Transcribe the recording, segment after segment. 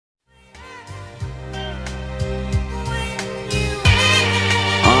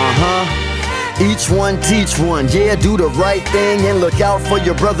Each one teach one, yeah, do the right thing and look out for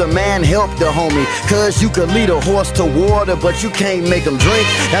your brother, man, help the homie. Cause you could lead a horse to water, but you can't make him drink.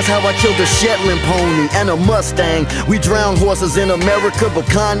 That's how I killed a Shetland pony and a Mustang. We drown horses in America, but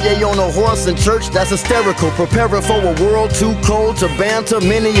Kanye on a horse in church, that's hysterical. Preparing for a world too cold to banter.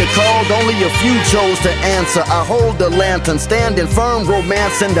 Many are called, only a few chose to answer. I hold the lantern, standing firm,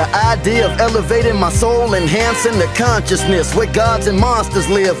 romancing the idea of elevating my soul, enhancing the consciousness where gods and monsters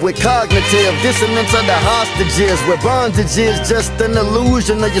live, with cognitive dissonance of the hostages, where bondage is just an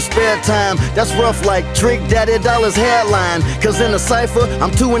illusion of your spare time. That's rough like Trick Daddy Dollar's hairline. Cause in a cipher,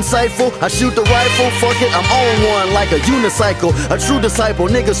 I'm too insightful. I shoot the rifle, fuck it, I'm on one like a unicycle. A true disciple,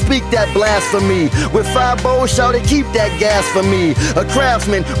 nigga, speak that blasphemy. With 5 bows, shout it, keep that gas for me. A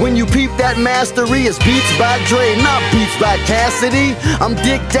craftsman, when you peep that mastery, it's beats by Dre, not beats by Cassidy. I'm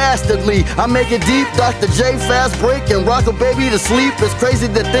Dick Dastardly, I make it deep, Dr. J fast break and rock a baby to sleep. It's crazy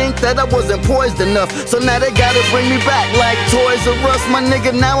to think that I wasn't poised enough, so now they gotta bring me back like Toys R Us. My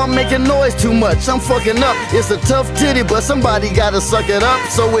nigga, now I'm making noise too much, I'm fucking up. It's a tough titty, but somebody gotta suck it up.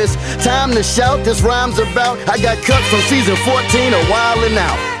 So it's time to shout, this rhyme's about I got cut from season 14 a while and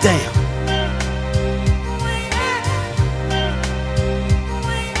out. Damn.